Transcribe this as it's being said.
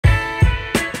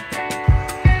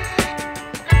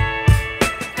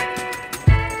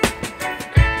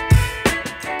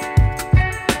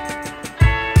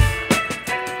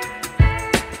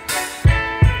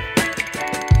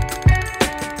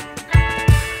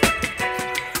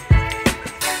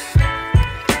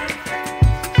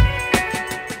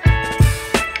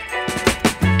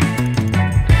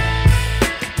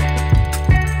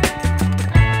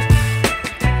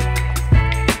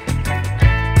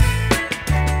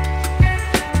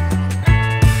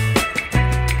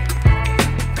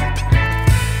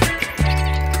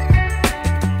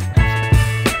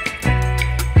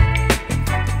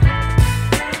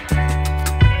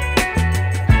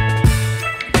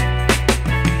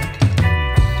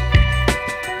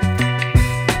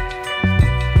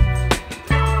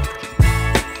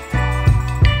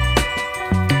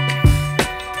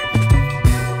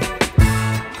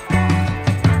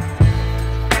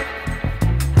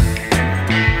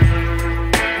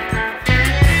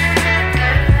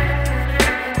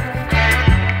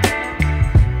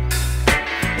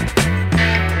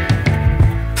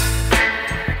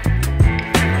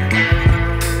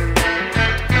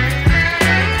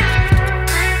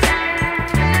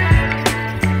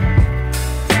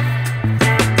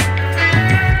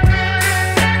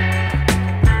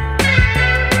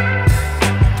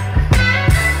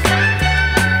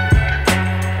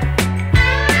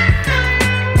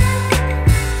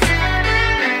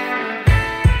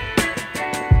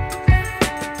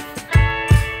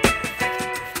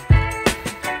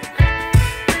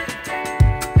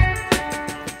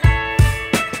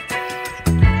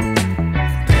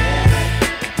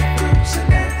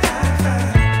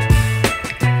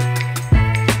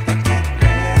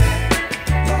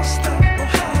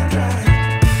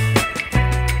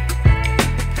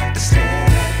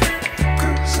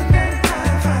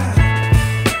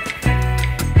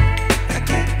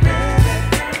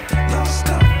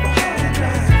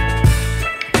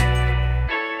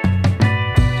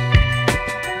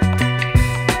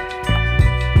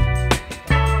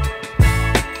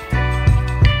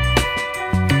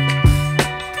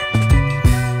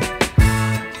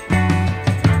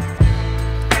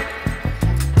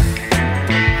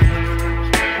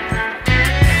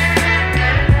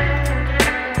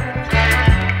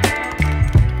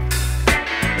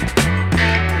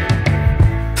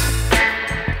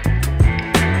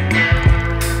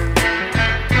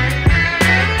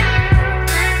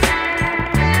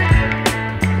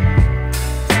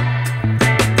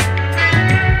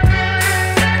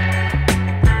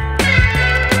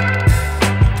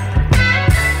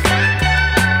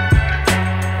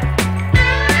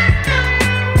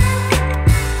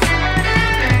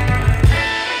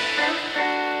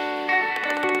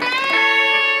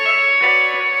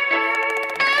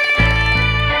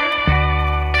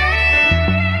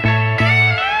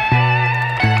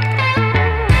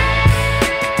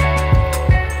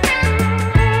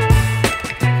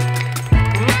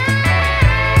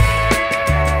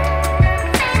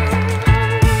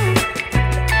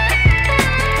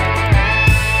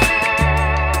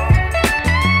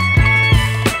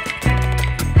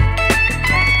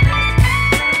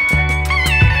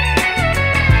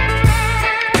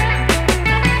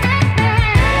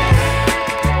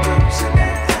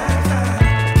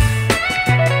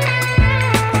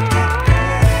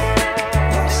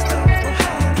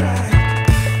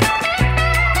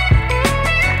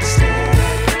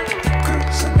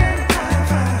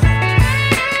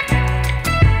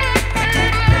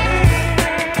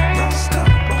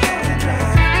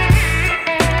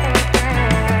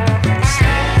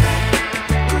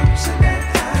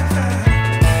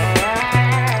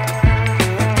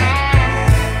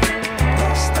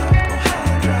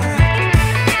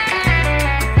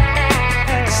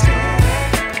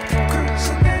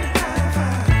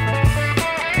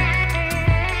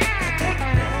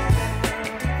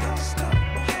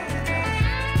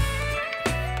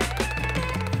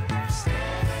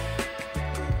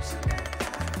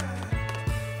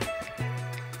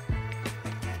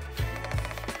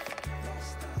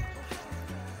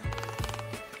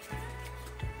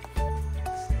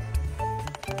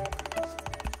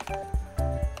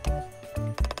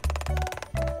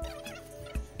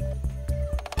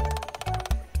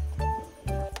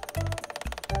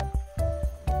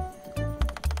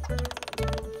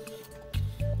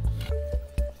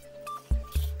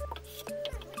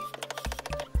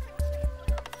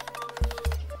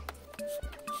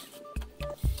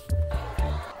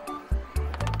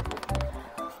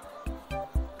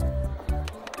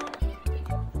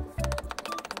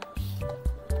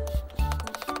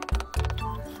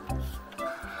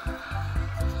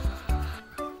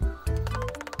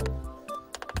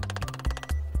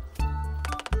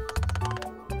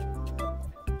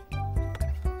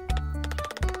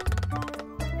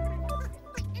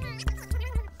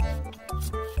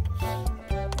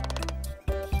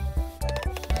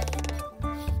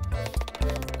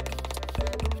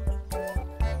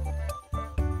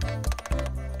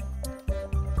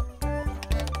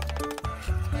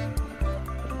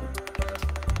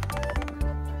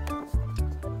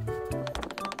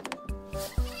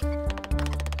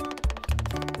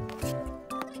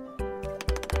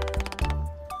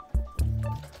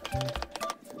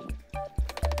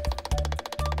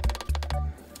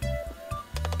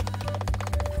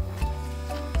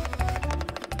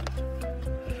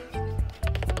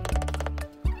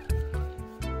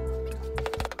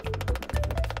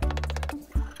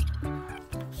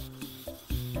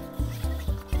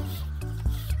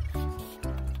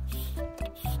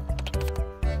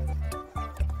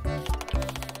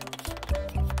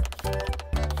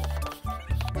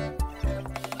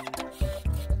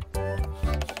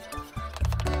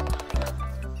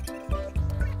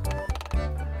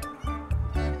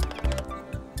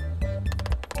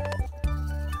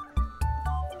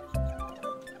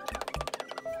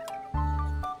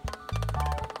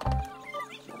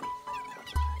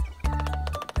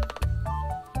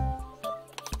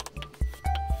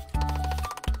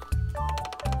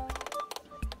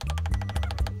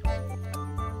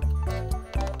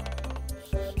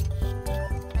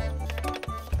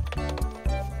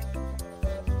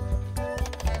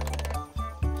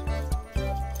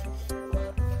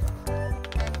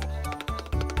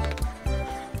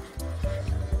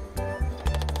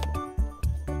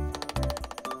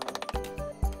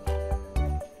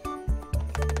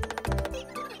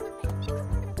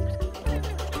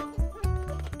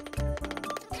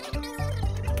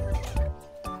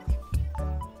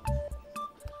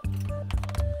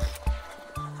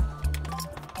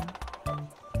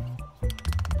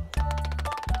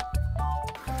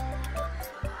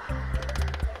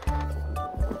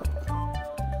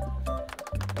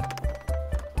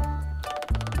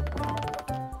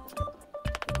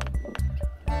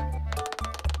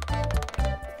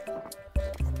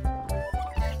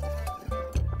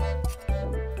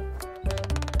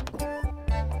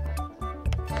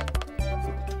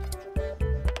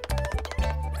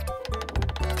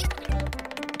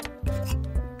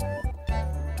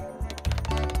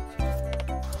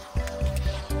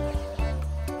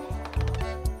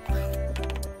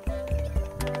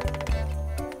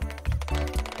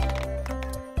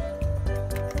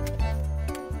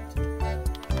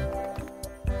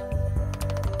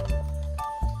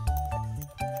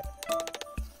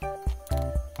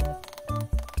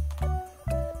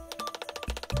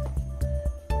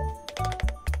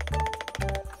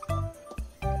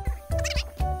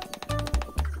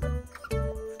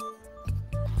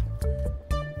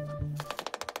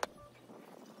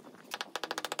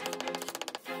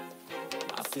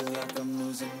feel like I'm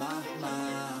losing my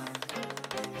mind.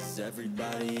 Is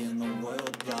everybody in the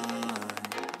world blind?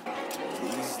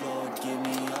 Please, Lord, give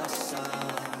me a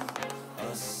sign,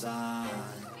 a sign.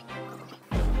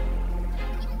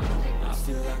 I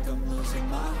feel like I'm losing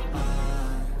my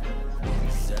mind.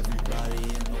 Is everybody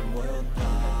in the world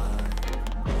blind?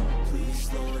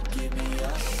 Please, Lord, give me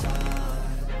a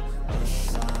sign, a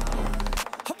sign.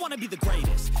 I wanna be the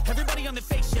greatest. Everybody on the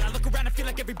fake shit. I look around and feel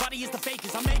like everybody is the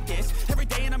fakest. I make this every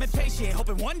day and I'm impatient,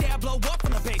 hoping one day I blow up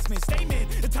from the basement. Statement,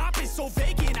 the top is so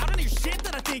vacant. I don't hear shit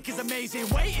that I think is amazing.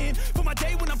 Waiting for my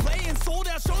day when I'm playing sold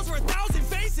out shows for 1,000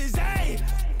 faces. Hey,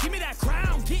 give me that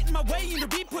crown, get in my way and to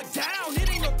be put down. It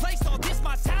ain't no place, all this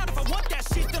my town. If I want that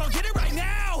shit, then I'll get it right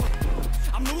now.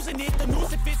 I'm losing it, the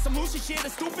noose it fits. I'm losing shit, a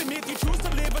stupid myth. You choose to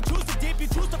live or choose to dip. You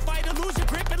choose to fight or lose your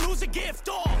grip and lose a gift.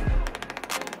 Oh,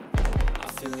 I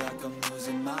feel like I'm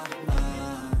losing my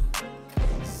mind.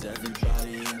 Is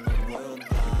everybody in the world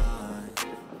blind?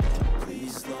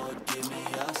 Please, Lord, give me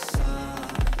a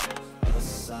sign, a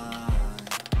sign.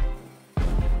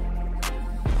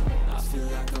 I feel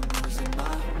like I'm losing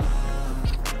my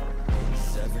mind.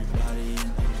 Is everybody in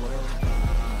the world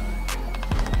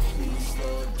blind? Please,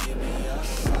 Lord, give me a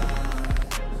sign,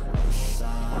 a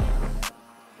sign.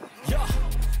 yeah.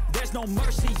 There's no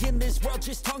mercy in this world,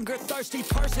 just hunger-thirsty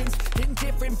persons in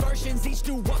different versions. Each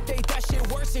new update, that shit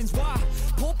worsens. Why?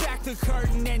 Pull back the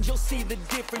curtain and you'll see the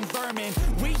different vermin.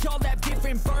 We all have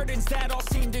different burdens that all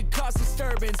seem to cause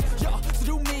disturbance. Yo, so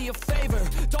do me a favor,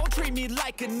 don't treat me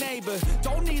like a neighbor.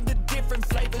 Don't need the different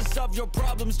flavors of your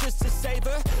problems just to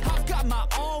savor. I've got my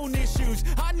own issues,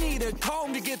 I need a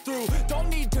comb to get through. Don't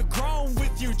need to groan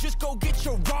with you, just go get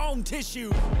your own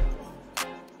tissue.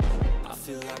 I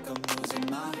feel like I'm losing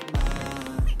my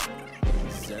mind.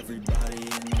 Is everybody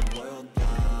in the world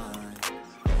blind?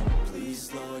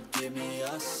 Please, Lord, give me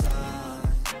a sign,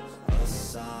 a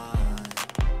sign.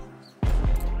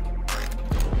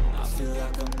 I feel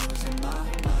like I'm losing my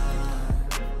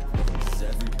mind. Is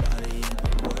everybody in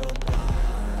the world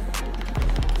blind?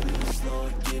 Please,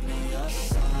 Lord, give me a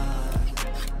sign,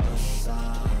 a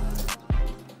sign.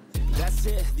 That's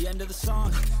it, the end of the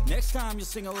song. Next time you'll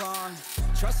sing along.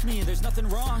 Trust me, there's nothing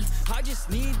wrong. I just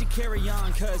need to carry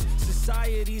on, cause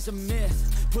society's a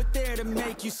myth put there to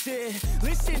make you sit.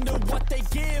 Listen to what they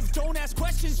give. Don't ask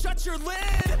questions, shut your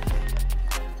lid.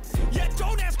 Yeah,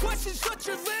 don't ask questions, shut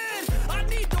your lid. I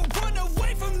need to run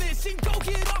away from this and go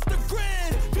get off the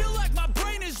grid.